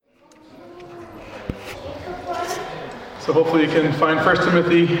So hopefully you can find 1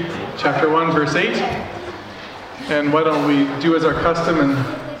 Timothy chapter 1, verse 8. And why don't we do as our custom,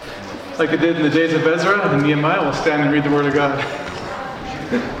 and like it did in the days of Ezra and Nehemiah, we'll stand and read the Word of God.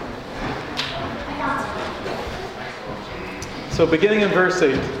 So beginning in verse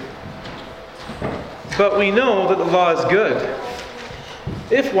 8. But we know that the law is good,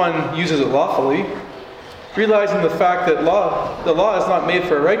 if one uses it lawfully, realizing the fact that the law is not made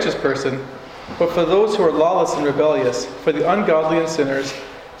for a righteous person, but for those who are lawless and rebellious, for the ungodly and sinners,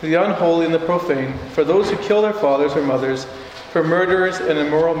 for the unholy and the profane, for those who kill their fathers or mothers, for murderers and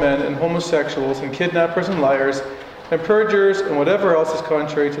immoral men and homosexuals and kidnappers and liars, and perjurers and whatever else is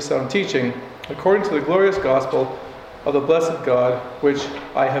contrary to sound teaching, according to the glorious gospel of the blessed God, which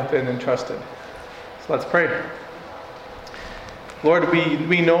I have been entrusted. So let's pray. Lord,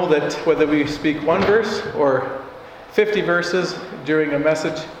 we know that whether we speak one verse or 50 verses during a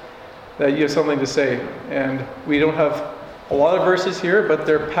message, that you have something to say. And we don't have a lot of verses here, but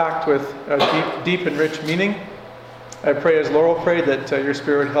they're packed with deep and rich meaning. I pray, as Laurel prayed, that your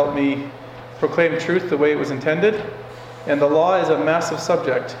Spirit help me proclaim truth the way it was intended. And the law is a massive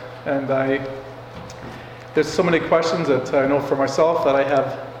subject. And there's so many questions that I know for myself that I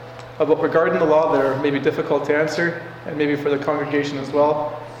have about regarding the law that are maybe difficult to answer, and maybe for the congregation as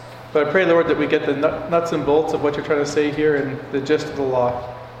well. But I pray, Lord, that we get the nuts and bolts of what you're trying to say here and the gist of the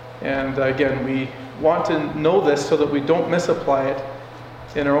law. And again, we want to know this so that we don't misapply it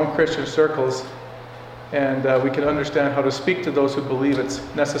in our own Christian circles, and we can understand how to speak to those who believe it's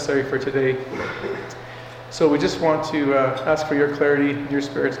necessary for today. So we just want to ask for your clarity and your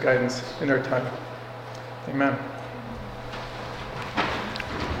Spirit's guidance in our time. Amen.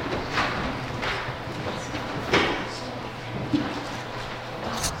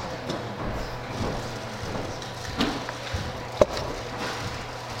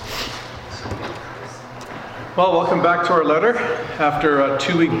 Well, welcome back to our letter after a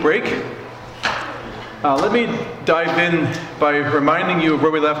 2-week break. Let me dive in by reminding you of where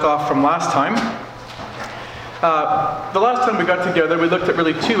we left off from last time. The last time we got together, we looked at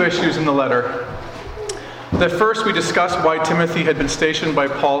really 2 issues in the letter. The first, we discussed why Timothy had been stationed by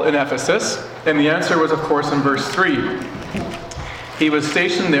Paul in Ephesus, and the answer was, of course, in verse 3. He was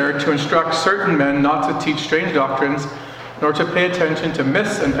stationed there to instruct certain men not to teach strange doctrines, nor to pay attention to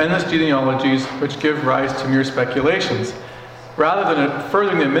myths and endless genealogies which give rise to mere speculations, rather than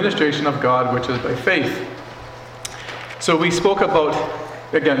furthering the administration of God, which is by faith. So we spoke about,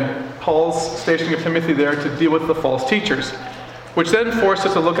 again, Paul's stationing of Timothy there to deal with the false teachers, which then forced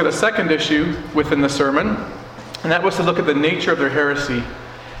us to look at a second issue within the sermon, and that was to look at the nature of their heresy.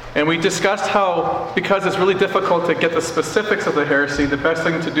 And we discussed how, because it's really difficult to get the specifics of the heresy, the best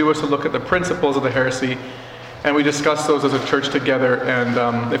thing to do was to look at the principles of the heresy. And we discussed those as a church together,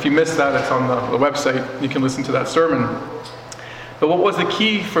 and if you missed that, it's on the website. You can listen to that sermon. But what was the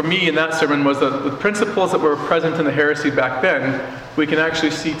key for me in that sermon was that the principles that were present in the heresy back then, we can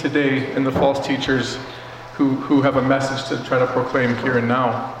actually see today in the false teachers who have a message to try to proclaim here and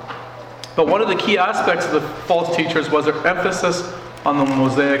now. But one of the key aspects of the false teachers was their emphasis on the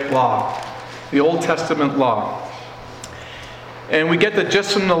Mosaic law, the Old Testament law. And we get the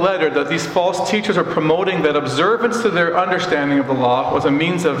gist from the letter that these false teachers are promoting that observance to their understanding of the law was a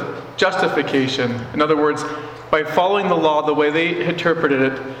means of justification. In other words, by following the law the way they interpreted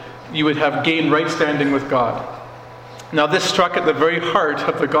it, you would have gained right standing with God. Now this struck at the very heart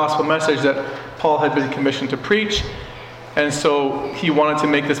of the gospel message that Paul had been commissioned to preach. And so he wanted to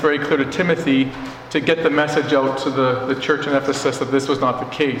make this very clear to Timothy to get the message out to the church in Ephesus that this was not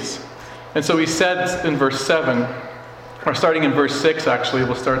the case. And so he said in verse 7, or starting in verse 6, actually,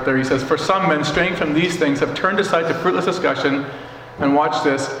 we'll start there. He says, "For some men, straying from these things, have turned aside to fruitless discussion," and watch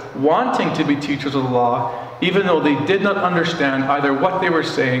this, "wanting to be teachers of the law, even though they did not understand either what they were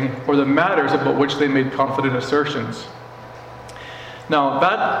saying or the matters about which they made confident assertions." Now,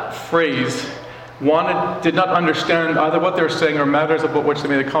 that phrase, did not understand either what they were saying or matters about which they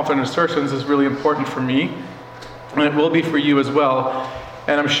made confident assertions, is really important for me, and it will be for you as well.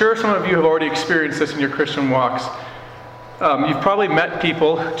 And I'm sure some of you have already experienced this in your Christian walks. You've probably met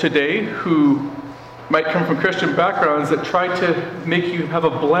people today who might come from Christian backgrounds that try to make you have a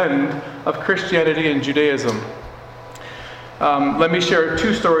blend of Christianity and Judaism. Let me share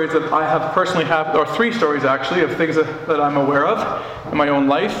 2 stories that I have personally had, or 3 stories actually, of things that I'm aware of in my own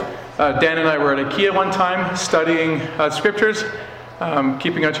life. Dan and I were at IKEA one time studying scriptures,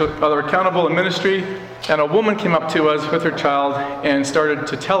 keeping each other accountable in ministry, and a woman came up to us with her child and started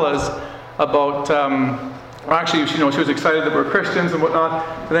to tell us about actually, she was excited that we're Christians and whatnot,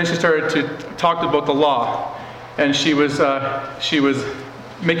 and then she started to talk about the law, and she was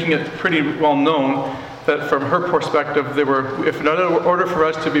making it pretty well known that from her perspective, if in order for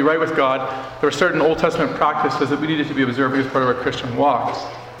us to be right with God, there were certain Old Testament practices that we needed to be observing as part of our Christian walk.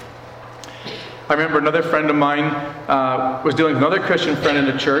 I remember another friend of mine was dealing with another Christian friend in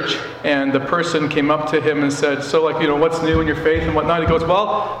the church, and the person came up to him and said, so what's new in your faith and whatnot? He goes,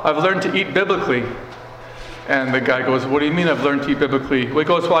 well, I've learned to eat biblically. And the guy goes, what do you mean I've learned to eat biblically? Well, he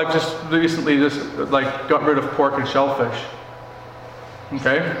goes, well, I've just recently got rid of pork and shellfish.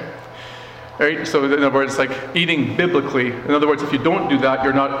 Okay? Right? So in other words, like eating biblically. In other words, if you don't do that,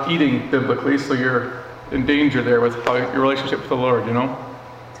 you're not eating biblically, so you're in danger there with your relationship with the Lord,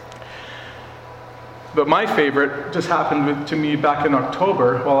 But my favorite just happened to me back in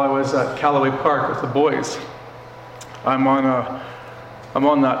October while I was at Callaway Park with the boys. I'm on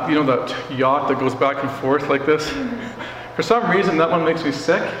that, that yacht that goes back and forth like this. For some reason, that one makes me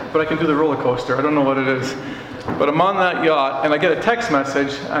sick, but I can do the roller coaster. I don't know what it is. But I'm on that yacht, and I get a text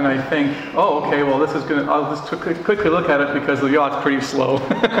message, and I think, oh, okay, well, I'll just quickly look at it because the yacht's pretty slow.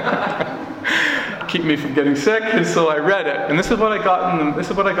 Keep me from getting sick, and so I read it. And this is what I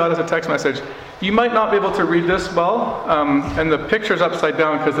got as a text message. You might not be able to read this well, and the picture's upside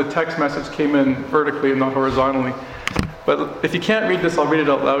down because the text message came in vertically and not horizontally. But if you can't read this, I'll read it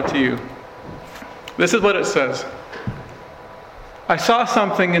out loud to you. This is what it says. I saw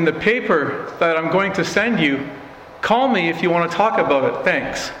something in the paper that I'm going to send you. Call me if you want to talk about it.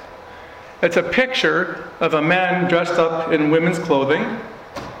 Thanks. It's a picture of a man dressed up in women's clothing.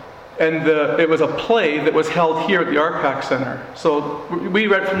 And it was a play that was held here at the RPAC Center. So we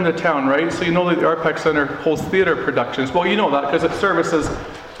read from the town, right? So you know that the RPAC Center holds theater productions. Well, you know that because at services,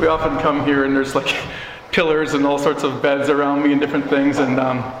 we often come here and there's like pillars and all sorts of beds around me and different things and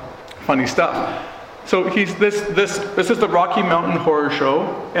funny stuff. So this is the Rocky Mountain Horror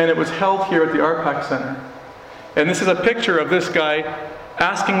Show, and it was held here at the RPAC Center. And this is a picture of this guy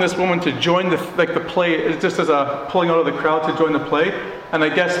asking this woman to join the play, just as a pulling out of the crowd to join the play. And I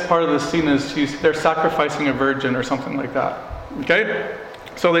guess part of the scene is they're sacrificing a virgin or something like that. Okay?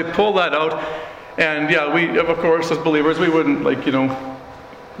 So they pull that out, and yeah, we of course as believers we wouldn't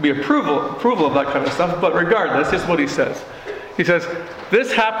be approval of that kind of stuff. But regardless, here's what he says. He says,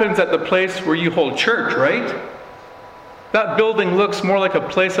 "This happens at the place where you hold church, right? That building looks more like a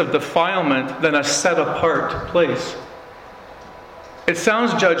place of defilement than a set-apart place. It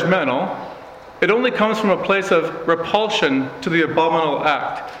sounds judgmental. It only comes from a place of repulsion to the abominable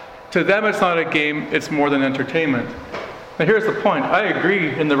act. To them it's not a game, it's more than entertainment." Now here's the point. I agree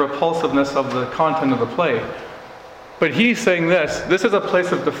in the repulsiveness of the content of the play. But he's saying this is a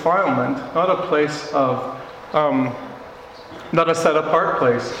place of defilement, not a place of, not a set-apart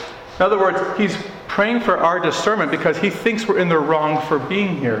place. In other words, he's praying for our discernment because he thinks we're in the wrong for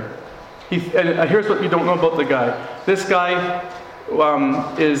being here. And here's what you don't know about the guy. This guy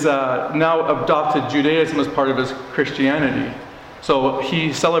is now adopted Judaism as part of his Christianity. So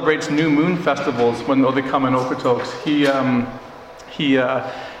he celebrates new moon festivals when they come in Okotoks.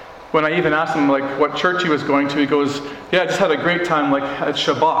 When I even asked him what church he was going to, he goes, "Yeah, I just had a great time at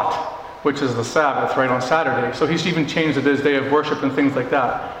Shabbat, which is the Sabbath, right on Saturday." So he's even changed it his day of worship and things like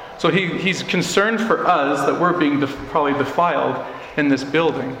that. So he's concerned for us that we're being probably defiled in this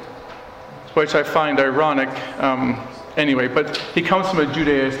building, which I find ironic. Anyway, but he comes from a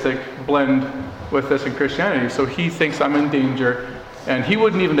Judaistic blend with this in Christianity, so he thinks I'm in danger, and he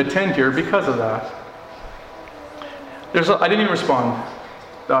wouldn't even attend here because of that. I didn't even respond.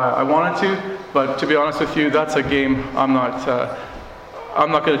 I wanted to, but to be honest with you, that's a game I'm not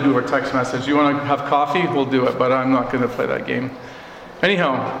going to do over text message. You want to have coffee? We'll do it, but I'm not going to play that game.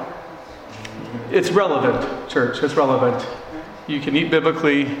 Anyhow, it's relevant, church. It's relevant. You can eat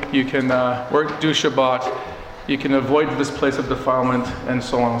biblically. You can do Shabbat. You can avoid this place of defilement, and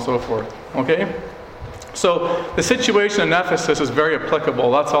so on and so forth. Okay? So the situation in Ephesus is very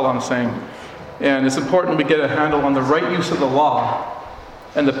applicable. That's all I'm saying. And it's important we get a handle on the right use of the law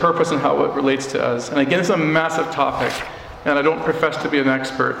and the purpose and how it relates to us. And again, it's a massive topic. And I don't profess to be an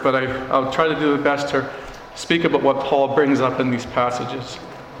expert, but I'll try to do the best to speak about what Paul brings up in these passages.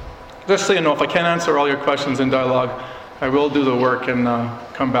 Just so you know, if I can't answer all your questions in dialogue, I will do the work and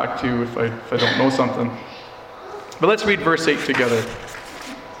come back to you if I don't know something. But let's read verse 8 together.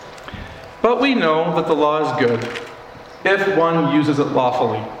 "But we know that the law is good, if one uses it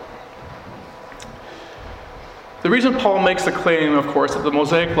lawfully." The reason Paul makes the claim, of course, that the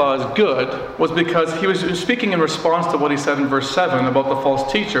Mosaic law is good was because he was speaking in response to what he said in verse 7 about the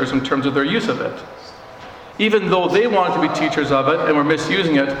false teachers in terms of their use of it. Even though they wanted to be teachers of it and were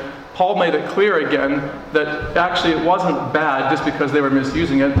misusing it, Paul made it clear again that actually it wasn't bad just because they were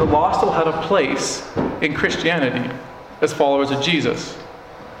misusing it. The law still had a place in Christianity as followers of Jesus.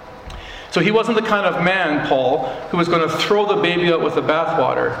 So he wasn't the kind of man, Paul, who was going to throw the baby out with the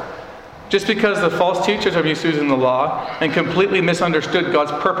bathwater. Just because the false teachers are misusing the law and completely misunderstood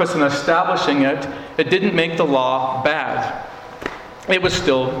God's purpose in establishing it, it didn't make the law bad. It was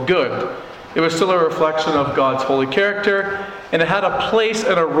still good. It was still a reflection of God's holy character, and it had a place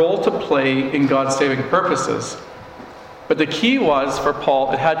and a role to play in God's saving purposes. But the key was, for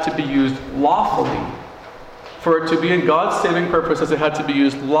Paul, it had to be used lawfully. For it to be in God's saving purposes, it had to be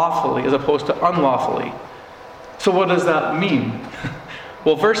used lawfully as opposed to unlawfully. So what does that mean?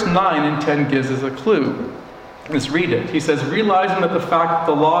 Well, verse 9 and 10 gives us a clue. Let's read it. He says, realizing that the fact that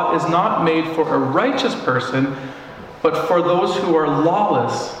the law is not made for a righteous person, but for those who are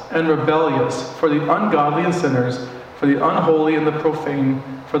lawless and rebellious, for the ungodly and sinners, for the unholy and the profane,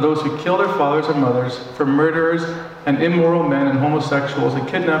 for those who kill their fathers and mothers, for murderers and immoral men and homosexuals and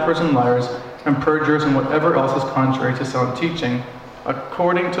kidnappers and liars and perjurers and whatever else is contrary to sound teaching,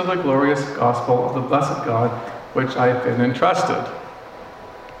 according to the glorious gospel of the blessed God, which I have been entrusted.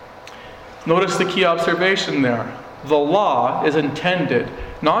 Notice the key observation there. The law is intended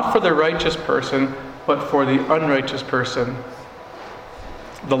not for the righteous person, but for the unrighteous person.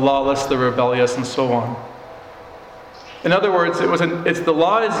 The lawless, the rebellious, and so on. In other words, the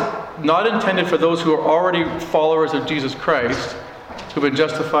law is not intended for those who are already followers of Jesus Christ, who've been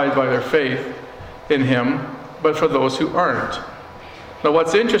justified by their faith in Him, but for those who aren't. Now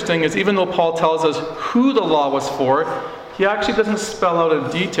what's interesting is even though Paul tells us who the law was for, he actually doesn't spell out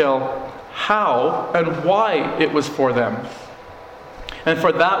in detail how and why it was for them. And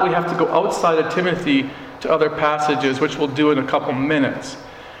for that we have to go outside of Timothy to other passages, which we'll do in a couple minutes.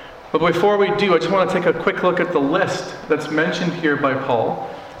 But before we do, I just want to take a quick look at the list that's mentioned here by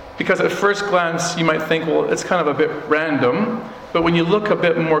Paul. Because at first glance you might think, well, it's kind of a bit random. But when you look a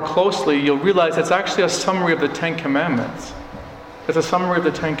bit more closely, you'll realize it's actually a summary of the Ten Commandments. It's a summary of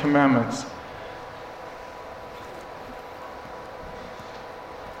the Ten Commandments.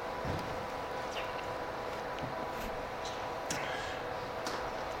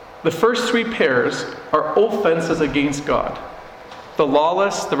 The first three pairs are offenses against God. The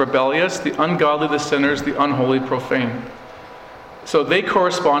lawless, the rebellious, the ungodly, the sinners, the unholy, profane. So they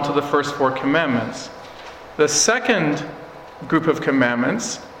correspond to the first four commandments. The second group of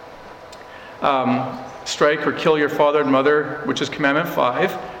commandments, strike or kill your father and mother, which is commandment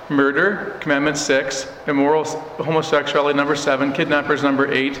 5, murder, commandment 6, immoral homosexuality, number 7, kidnappers,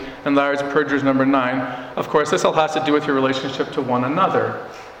 number 8, and liars, perjurers, number 9. Of course, this all has to do with your relationship to one another.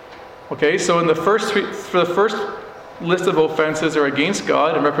 Okay, so in the first list of offenses are against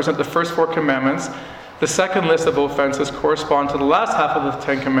God and represent the first four commandments. The second list of offenses correspond to the last half of the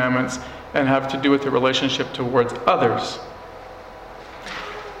Ten Commandments and have to do with your relationship towards others.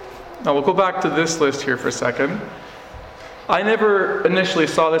 Now we'll go back to this list here for a second. I never initially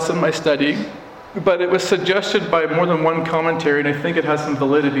saw this in my study, but it was suggested by more than one commentary, and I think it has some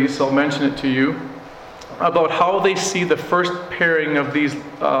validity, so I'll mention it to you, about how they see the first pairing of these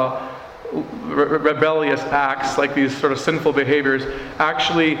rebellious acts, like these sort of sinful behaviors,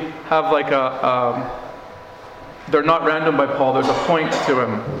 actually have like they're not random by Paul, there's a point to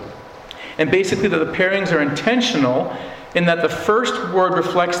them. And basically that the pairings are intentional in that the first word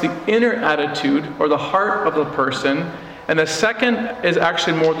reflects the inner attitude or the heart of the person, and the second is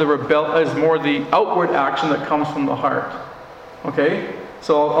actually more the outward action that comes from the heart. Okay?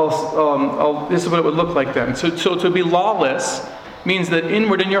 So this is what it would look like then. So to be lawless means that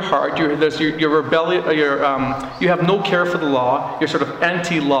inward in your heart, you're rebellious, you have no care for the law, you're sort of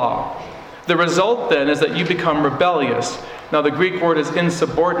anti-law. The result then is that you become rebellious. Now the Greek word is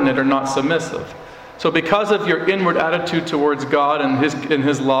insubordinate or not submissive. So because of your inward attitude towards God and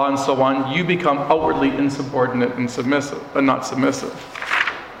His law and so on, you become outwardly insubordinate and submissive, but not submissive.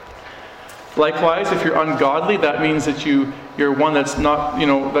 Likewise, if you're ungodly, that means that you're one that's not,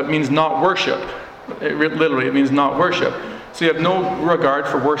 that means not worship. It means not worship. So you have no regard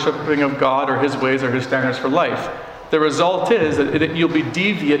for worshiping of God or His ways or His standards for life. The result is that you'll be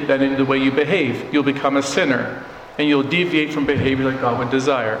deviant then in the way you behave. You'll become a sinner, and you'll deviate from behavior that God would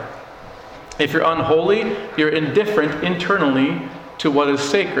desire. If you're unholy, you're indifferent internally to what is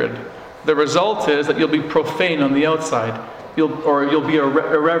sacred. The result is that you'll be profane on the outside. You'll be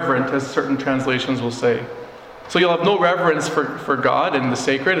irreverent, as certain translations will say. So you'll have no reverence for God and the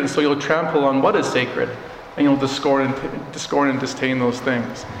sacred, and so you'll trample on what is sacred. And you'll discord and disdain those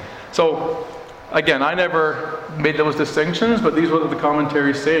things. So, again, I never made those distinctions, but these are what the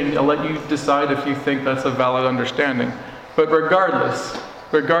commentaries say, and I'll let you decide if you think that's a valid understanding. But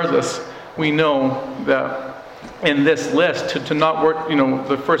regardless, we know that in this list, to not work,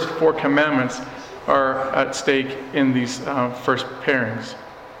 the first four commandments are at stake in these first pairings.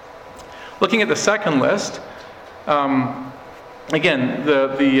 Looking at the second list, again,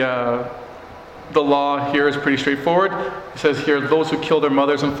 the law here is pretty straightforward. It says here, those who kill their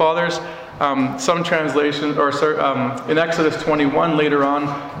mothers and fathers. Some translations, in Exodus 21 later on,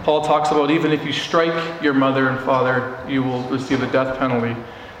 Paul talks about even if you strike your mother and father, you will receive the death penalty.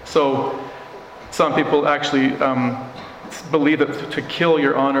 So some people actually believe that to kill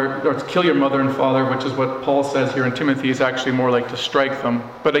your honor, or to kill your mother and father, which is what Paul says here in Timothy, is actually more like to strike them.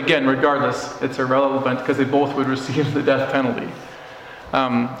 But again, regardless, it's irrelevant because they both would receive the death penalty.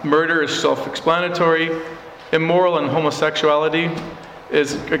 Murder is self-explanatory. Immoral and homosexuality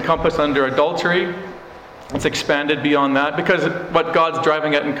is encompassed under adultery. It's expanded beyond that because what God's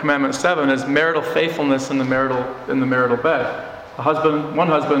driving at in Commandment 7 is marital faithfulness in the marital bed. One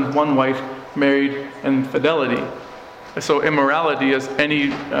husband, one wife, married in fidelity. So immorality is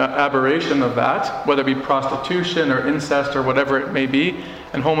any aberration of that, whether it be prostitution or incest or whatever it may be.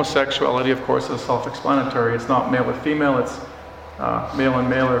 And homosexuality, of course, is self-explanatory. It's not male with female, it's male and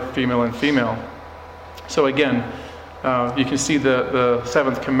male or female and female. So again, you can see the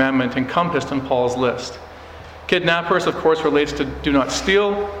seventh commandment encompassed in Paul's list. Kidnappers, of course, relates to do not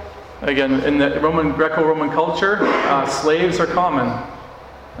steal. Again, in the Greco-Roman culture, slaves are common.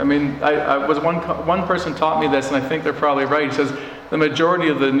 I mean, one person taught me this, and I think they're probably right. He says the majority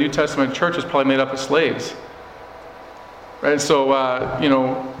of the New Testament church was probably made up of slaves. Right? So,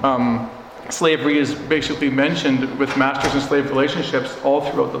 slavery is basically mentioned with masters and slave relationships all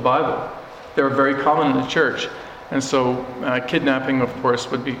throughout the Bible. They were very common in the church. And so kidnapping, of course,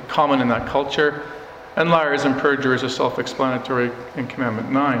 would be common in that culture. And liars and perjurers are self-explanatory in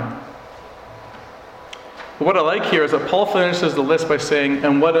Commandment 9. But what I like here is that Paul finishes the list by saying,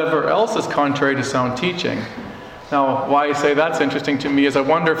 and whatever else is contrary to sound teaching. Now, why I say that's interesting to me is I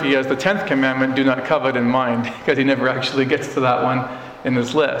wonder if he has the 10th commandment, do not covet, in mind, because he never actually gets to that one in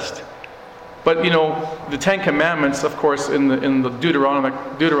his list. But, the 10 commandments, of course, in the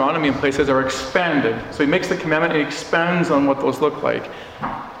Deuteronomy and places are expanded. So he makes the commandment and he expands on what those look like.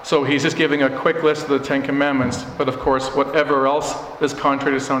 So he's just giving a quick list of the 10 commandments. But, of course, whatever else is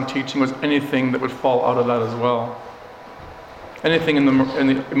contrary to sound teaching was anything that would fall out of that as well. Anything in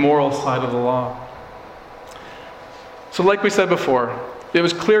the immoral side of the law. So like we said before, it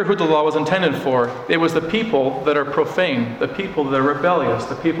was clear who the law was intended for. It was the people that are profane, the people that are rebellious,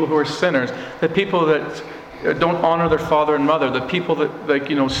 the people who are sinners, the people that don't honor their father and mother, the people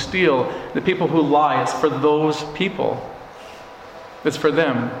that steal, the people who lie. It's for those people. It's for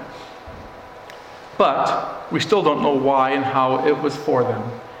them. But we still don't know why and how it was for them.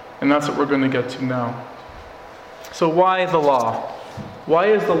 And that's what we're going to get to now. So why the law? Why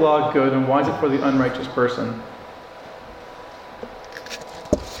is the law good and why is it for the unrighteous person?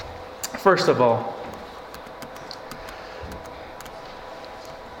 First of all,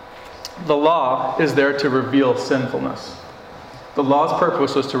 the law is there to reveal sinfulness. The law's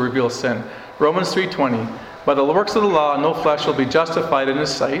purpose was to reveal sin. Romans 3:20, by the works of the law, no flesh will be justified in his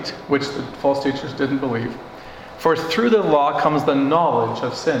sight, which the false teachers didn't believe. For through the law comes the knowledge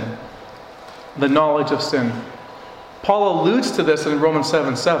of sin. The knowledge of sin. Paul alludes to this in Romans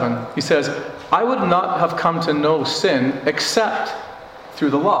 7:7. He says, I would not have come to know sin except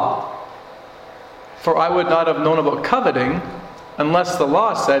through the law. For I would not have known about coveting unless the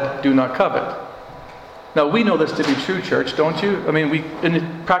law said, do not covet. Now we know this to be true, church, don't you? I mean,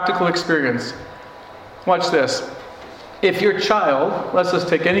 in practical experience. Watch this. If your child, let's just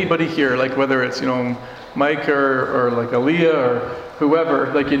take anybody here, like whether it's, Mike or like Aaliyah or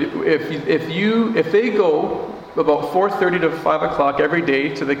whoever, like if they go about 4:30 to 5 o'clock every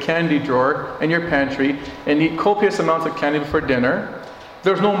day to the candy drawer in your pantry and eat copious amounts of candy before dinner,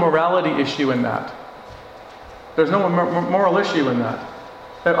 there's no morality issue in that. There's no moral issue in that.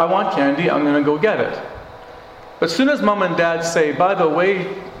 I want candy, I'm going to go get it. But as soon as mom and dad say, by the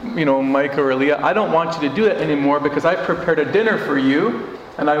way, Mike or Aaliyah, I don't want you to do that anymore because I prepared a dinner for you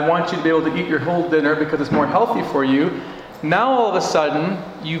and I want you to be able to eat your whole dinner because it's more healthy for you. Now all of a sudden,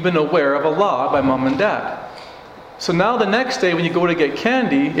 you've been aware of a law by mom and dad. So now the next day when you go to get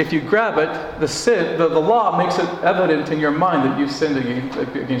candy, if you grab it, the law makes it evident in your mind that you've sinned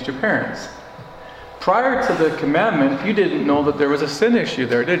against your parents. Prior to the commandment, you didn't know that there was a sin issue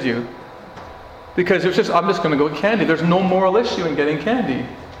there, did you? Because it was I'm just going to go get candy. There's no moral issue in getting candy.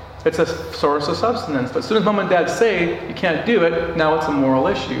 It's a source of sustenance. But as soon as mom and dad say you can't do it, now it's a moral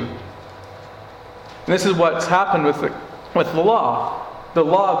issue. And this is what's happened with the law. The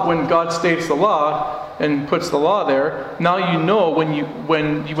law, when God states the law and puts the law there, now you know when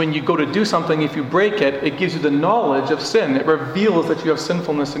you go to do something, if you break it, it gives you the knowledge of sin. It reveals that you have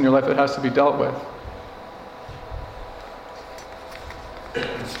sinfulness in your life that has to be dealt with.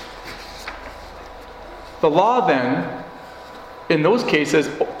 The law then, in those cases,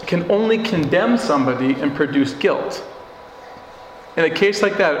 can only condemn somebody and produce guilt. In a case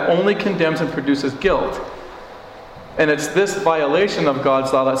like that, it only condemns and produces guilt. And it's this violation of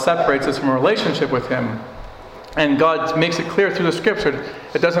God's law that separates us from a relationship with Him. And God makes it clear through the Scripture,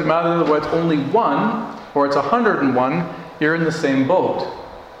 it doesn't matter whether it's only one or it's 101, you're in the same boat.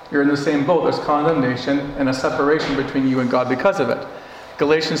 You're in the same boat. There's condemnation and a separation between you and God because of it.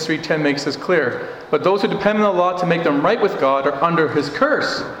 Galatians 3:10 makes this clear. But those who depend on the law to make them right with God are under His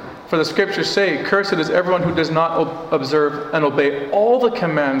curse. For the Scriptures say, cursed is everyone who does not observe and obey all the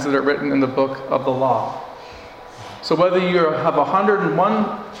commands that are written in the book of the law. So whether you have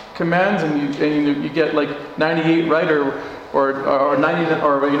 101 commands and you get like 98 right or 90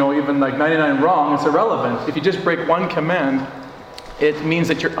 or even like 99 wrong, it's irrelevant. If you just break one command, it means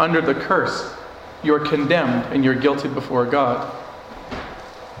that you're under the curse. You're condemned and you're guilty before God.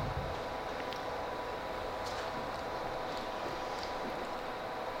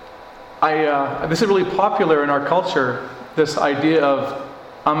 This is really popular in our culture, this idea of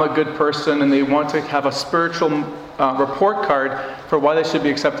I'm a good person, and they want to have a spiritual report card for why they should be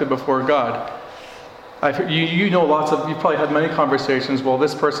accepted before God. You've probably had many conversations, well,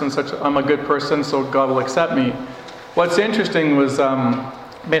 this person's I'm a good person, so God will accept me. What's interesting was,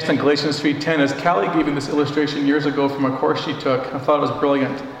 based on Galatians 3:10, is Callie gave me this illustration years ago from a course she took. I thought it was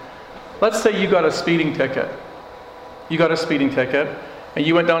brilliant. Let's say you got a speeding ticket. And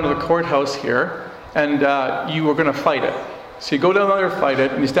you went down to the courthouse here, and you were going to fight it. So you go down there to fight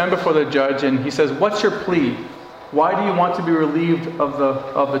it, and you stand before the judge, and he says, what's your plea? Why do you want to be relieved of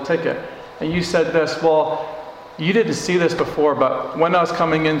the ticket? And you said this, well, you didn't see this before, but when I was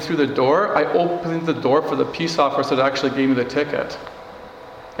coming in through the door, I opened the door for the peace officer that actually gave me the ticket.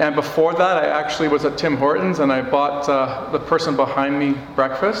 And before that, I actually was at Tim Hortons, and I bought the person behind me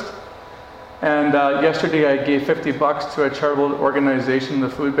breakfast. And yesterday I gave $50 to a charitable organization, the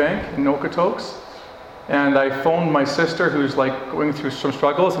food bank in Okotoks. And I phoned my sister who's going through some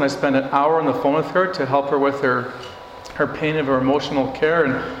struggles, and I spent an hour on the phone with her to help her with her pain of her emotional care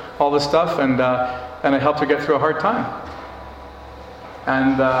and all this stuff. And I helped her get through a hard time.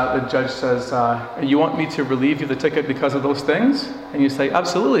 And the judge says, you want me to relieve you the ticket because of those things? And you say,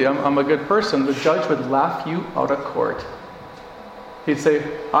 absolutely, I'm a good person. The judge would laugh you out of court. He'd say,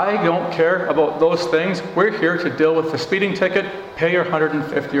 I don't care about those things. We're here to deal with the speeding ticket. Pay your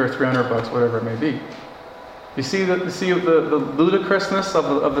 $150 or $300, whatever it may be. You see the ludicrousness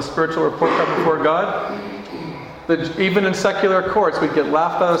of the spiritual report card before God? Even in secular courts, we'd get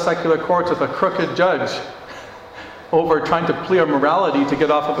laughed out of secular courts with a crooked judge over trying to plea our morality to get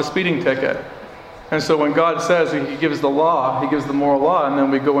off of a speeding ticket. And so when God says He gives the law, He gives the moral law, and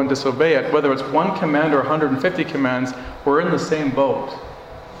then we go and disobey it, whether it's one command or 150 commands, we're in the same boat.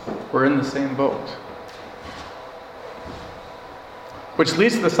 We're in the same boat. Which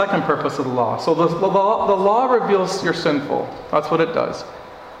leads to the second purpose of the law. So the law reveals you're sinful. That's what it does.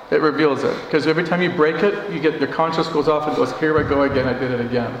 It reveals it. Because every time you break it, your conscience goes off and goes, here I go again, I did it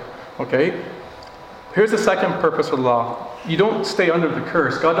again. Okay? Here's the second purpose of the law. You don't stay under the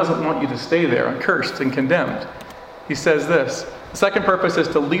curse. God doesn't want you to stay there accursed and condemned. He says this. The second purpose is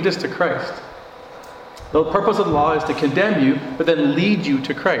to lead us to Christ. The purpose of the law is to condemn you, but then lead you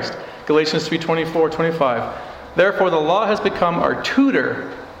to Christ. Galatians 3:24-25. Therefore the law has become our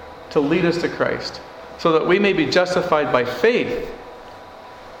tutor to lead us to Christ, so that we may be justified by faith.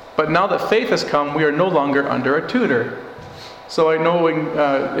 But now that faith has come, we are no longer under a tutor. So I know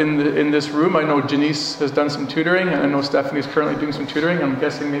in this room, I know Janice has done some tutoring, and I know Stephanie's currently doing some tutoring. I'm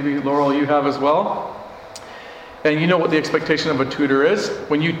guessing maybe Laurel, you have as well. And you know what the expectation of a tutor is.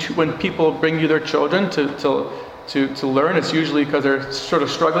 When people bring you their children to learn, it's usually because they're sort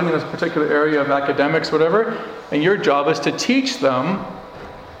of struggling in this particular area of academics, whatever. And your job is to teach them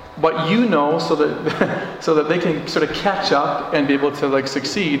what you know, so that they can sort of catch up and be able to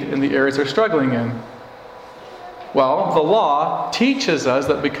succeed in the areas they're struggling in. Well, the law teaches us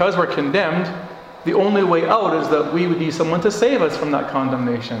that because we're condemned, the only way out is that we would need someone to save us from that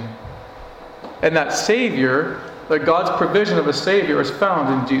condemnation. And that Savior, that God's provision of a Savior, is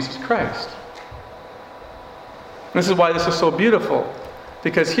found in Jesus Christ. And this is why this is so beautiful.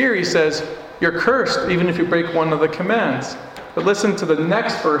 Because here He says, you're cursed even if you break one of the commands. But listen to the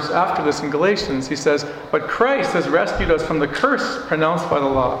next verse after this in Galatians. He says, but Christ has rescued us from the curse pronounced by the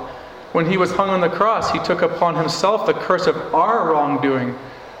law. When He was hung on the cross, He took upon Himself the curse of our wrongdoing.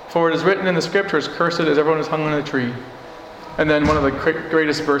 For it is written in the Scriptures, cursed is everyone who is hung on a tree. And then one of the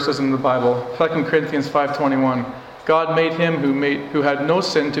greatest verses in the Bible, 2 Corinthians 5:21. God made Him who had no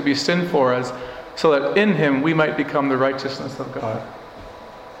sin to be sin for us, so that in Him we might become the righteousness of God.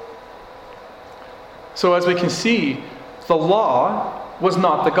 So as we can see, the law was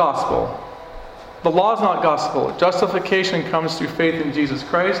not the gospel. The law is not gospel. Justification comes through faith in Jesus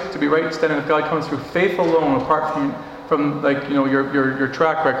Christ. To be right standing with God comes through faith alone, apart from your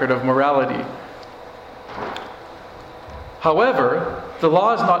track record of morality. However, the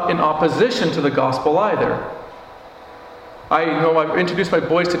law is not in opposition to the gospel either. I know I've introduced my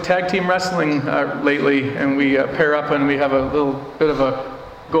boys to tag team wrestling lately, and we pair up and we have a little bit of a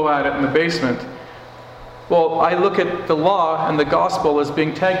go at it in the basement. Well, I look at the law and the gospel as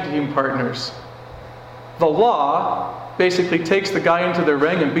being tag team partners. The law basically takes the guy into the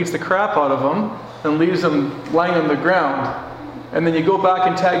ring and beats the crap out of him and leaves him lying on the ground. And then you go back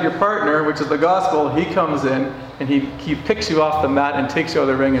and tag your partner, which is the gospel. He comes in and he picks you off the mat and takes you out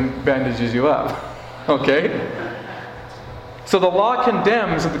of the ring and bandages you up. Okay? So the law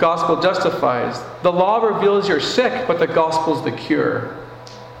condemns and the gospel justifies. The law reveals you're sick, but the gospel's the cure.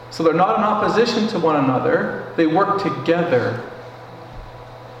 So they're not in opposition to one another. They work together.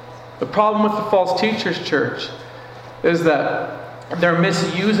 The problem with the false teachers, church, is that they're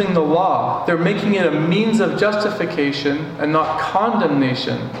misusing the law. They're making it a means of justification and not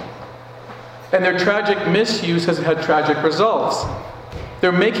condemnation. And their tragic misuse has had tragic results.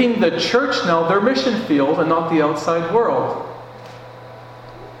 They're making the church now their mission field and not the outside world.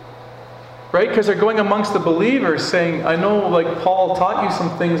 Right? Because they're going amongst the believers saying, I know like Paul taught you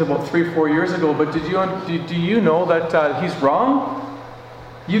some things about 3-4 years ago, but do you know that he's wrong?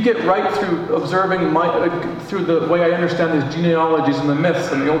 You get right through observing through the way I understand these genealogies and the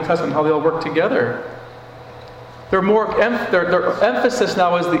myths and the Old Testament, how they all work together. Their emphasis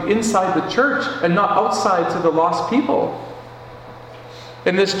now is the inside the church and not outside to the lost people.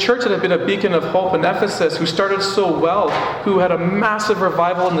 And this church that had been a beacon of hope in Ephesus, who started so well, who had a massive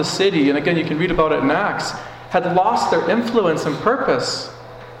revival in the city, and again you can read about it in Acts, had lost their influence and purpose.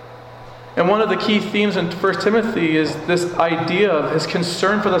 And one of the key themes in 1 Timothy is this idea of his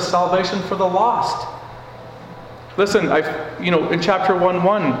concern for the salvation for the lost. Listen, in chapter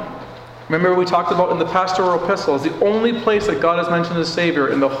 1:1, remember we talked about in the pastoral epistles, the only place that God has mentioned as Savior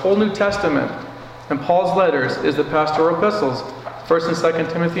in the whole New Testament and Paul's letters is the pastoral epistles. 1 and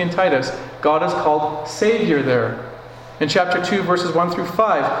 2 Timothy and Titus. God is called Savior there. In chapter 2, verses 1 through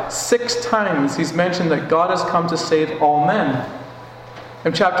 5, 6 times he's mentioned that God has come to save all men.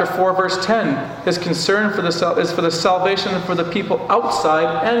 In chapter 4, verse 10, his concern is for the salvation for the people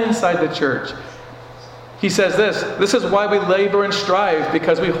outside and inside the church. He says this is why we labor and strive,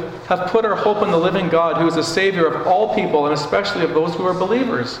 because we have put our hope in the living God, who is the Savior of all people, and especially of those who are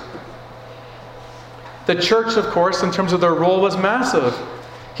believers. The church, of course, in terms of their role, was massive.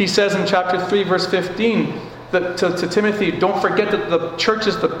 He says in chapter 3, verse 15, that to Timothy, don't forget that the church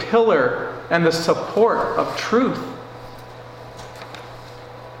is the pillar and the support of truth.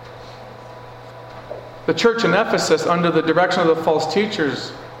 The church in Ephesus, under the direction of the false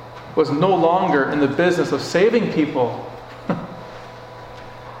teachers, was no longer in the business of saving people.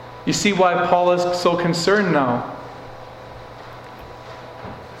 You see why Paul is so concerned now.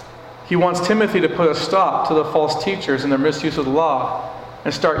 He wants Timothy to put a stop to the false teachers and their misuse of the law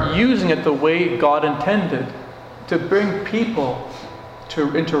and start using it the way God intended, to bring people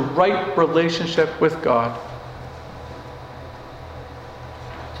into right relationship with God.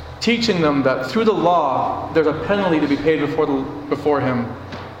 Teaching them that through the law, there's a penalty to be paid before Him.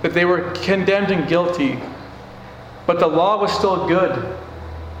 That they were condemned and guilty. But the law was still good,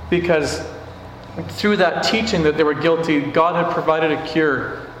 because through that teaching that they were guilty, God had provided a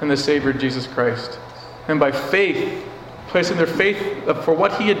cure in the Savior Jesus Christ. And by faith, placing their faith for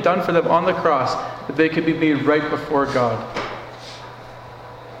what He had done for them on the cross, that they could be made right before God.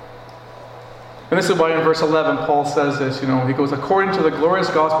 And this is why in verse 11 Paul says this, he goes, according to the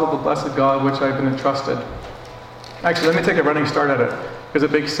glorious gospel of the blessed God, which I've been entrusted. Actually, let me take a running start at it, because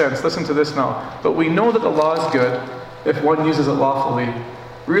it makes sense. Listen to this now. But we know that the law is good if one uses it lawfully,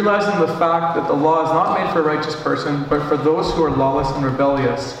 realizing the fact that the law is not made for a righteous person, but for those who are lawless and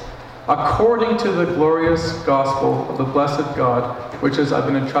rebellious, according to the glorious gospel of the blessed God, which is I've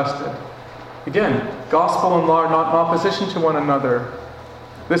been entrusted. Again, gospel and law are not in opposition to one another.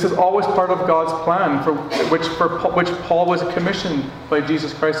 This is always part of God's plan, for which Paul was commissioned by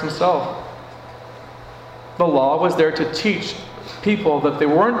Jesus Christ Himself. The law was there to teach people that they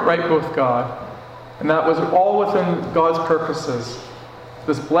weren't right with God, and that was all within God's purposes.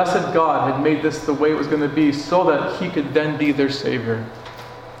 This blessed God had made this the way it was going to be so that He could then be their Savior.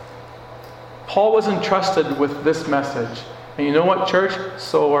 Paul was entrusted with this message. And you know what, church?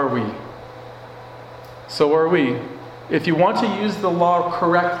 So are we. So are we. If you want to use the law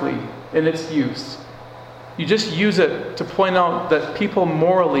correctly in its use, You just use it to point out that people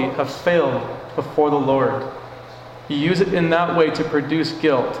morally have failed before the Lord. You use it in that way to produce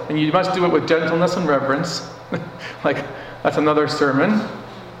guilt. And you must do it with gentleness and reverence. Like, that's another sermon.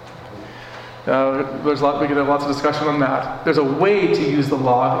 We could have lots of discussion on that. There's a way to use the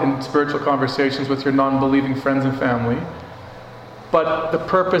law in spiritual conversations with your non-believing friends and family. But the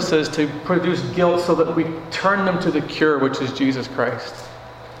purpose is to produce guilt so that we turn them to the cure, which is Jesus Christ.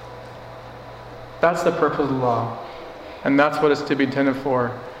 That's the purpose of the law. And that's what it's to be intended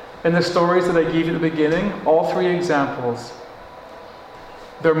for. In the stories that I gave you at the beginning, all three examples,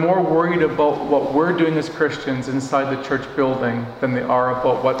 they're more worried about what we're doing as Christians inside the church building than they are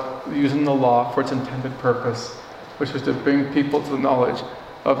about using the law for its intended purpose, which is to bring people to the knowledge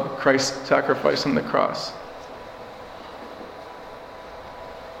of Christ's sacrifice on the cross.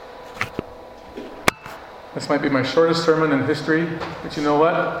 This might be my shortest sermon in history, but you know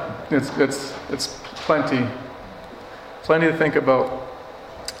what? It's plenty to think about.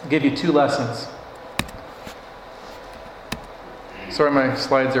 I'll give you 2 lessons. Sorry, my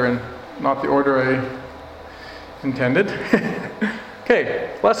slides are in not the order I intended.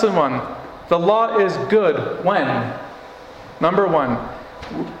 Okay, lesson 1. The law is good when? Number 1,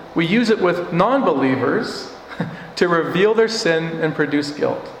 we use it with non-believers to reveal their sin and produce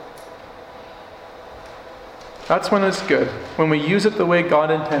guilt. That's when it's good, when we use it the way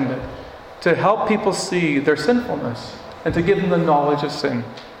God intended, to help people see their sinfulness and to give them the knowledge of sin.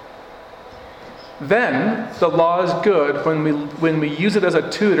 Then, the law is good when we use it as a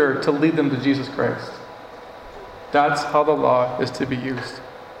tutor to lead them to Jesus Christ. That's how the law is to be used.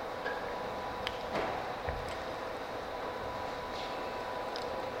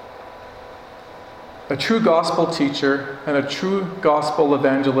 A true gospel teacher and a true gospel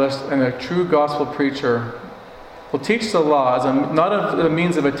evangelist and a true gospel preacher will teach the law as not as a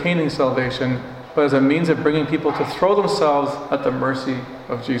means of attaining salvation, but as a means of bringing people to throw themselves at the mercy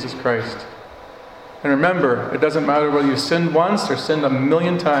of Jesus Christ. And remember, it doesn't matter whether you sinned once or sinned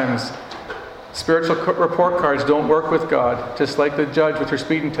 1,000,000 times. Spiritual report cards don't work with God, just like the judge with your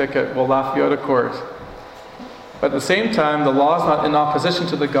speeding ticket will laugh you out of court. But at the same time, the law is not in opposition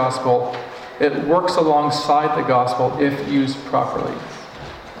to the gospel. It works alongside the gospel if used properly.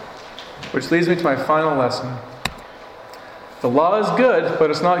 Which leads me to my final lesson. The law is good,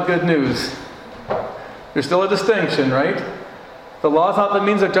 but it's not good news. There's still a distinction, right? The law is not the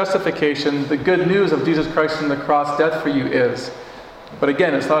means of justification. The good news of Jesus Christ on the cross death for you is. But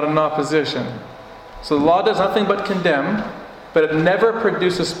again, it's not in opposition. So the law does nothing but condemn, but it never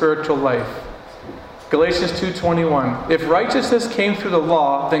produces spiritual life. Galatians 2:21. If righteousness came through the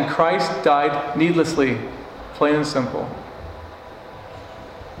law, then Christ died needlessly. Plain and simple.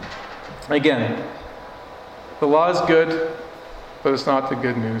 Again, the law is good, but it's not the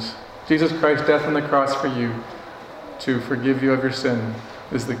good news. Jesus Christ's death on the cross for you to forgive you of your sin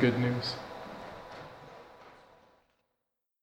is the good news.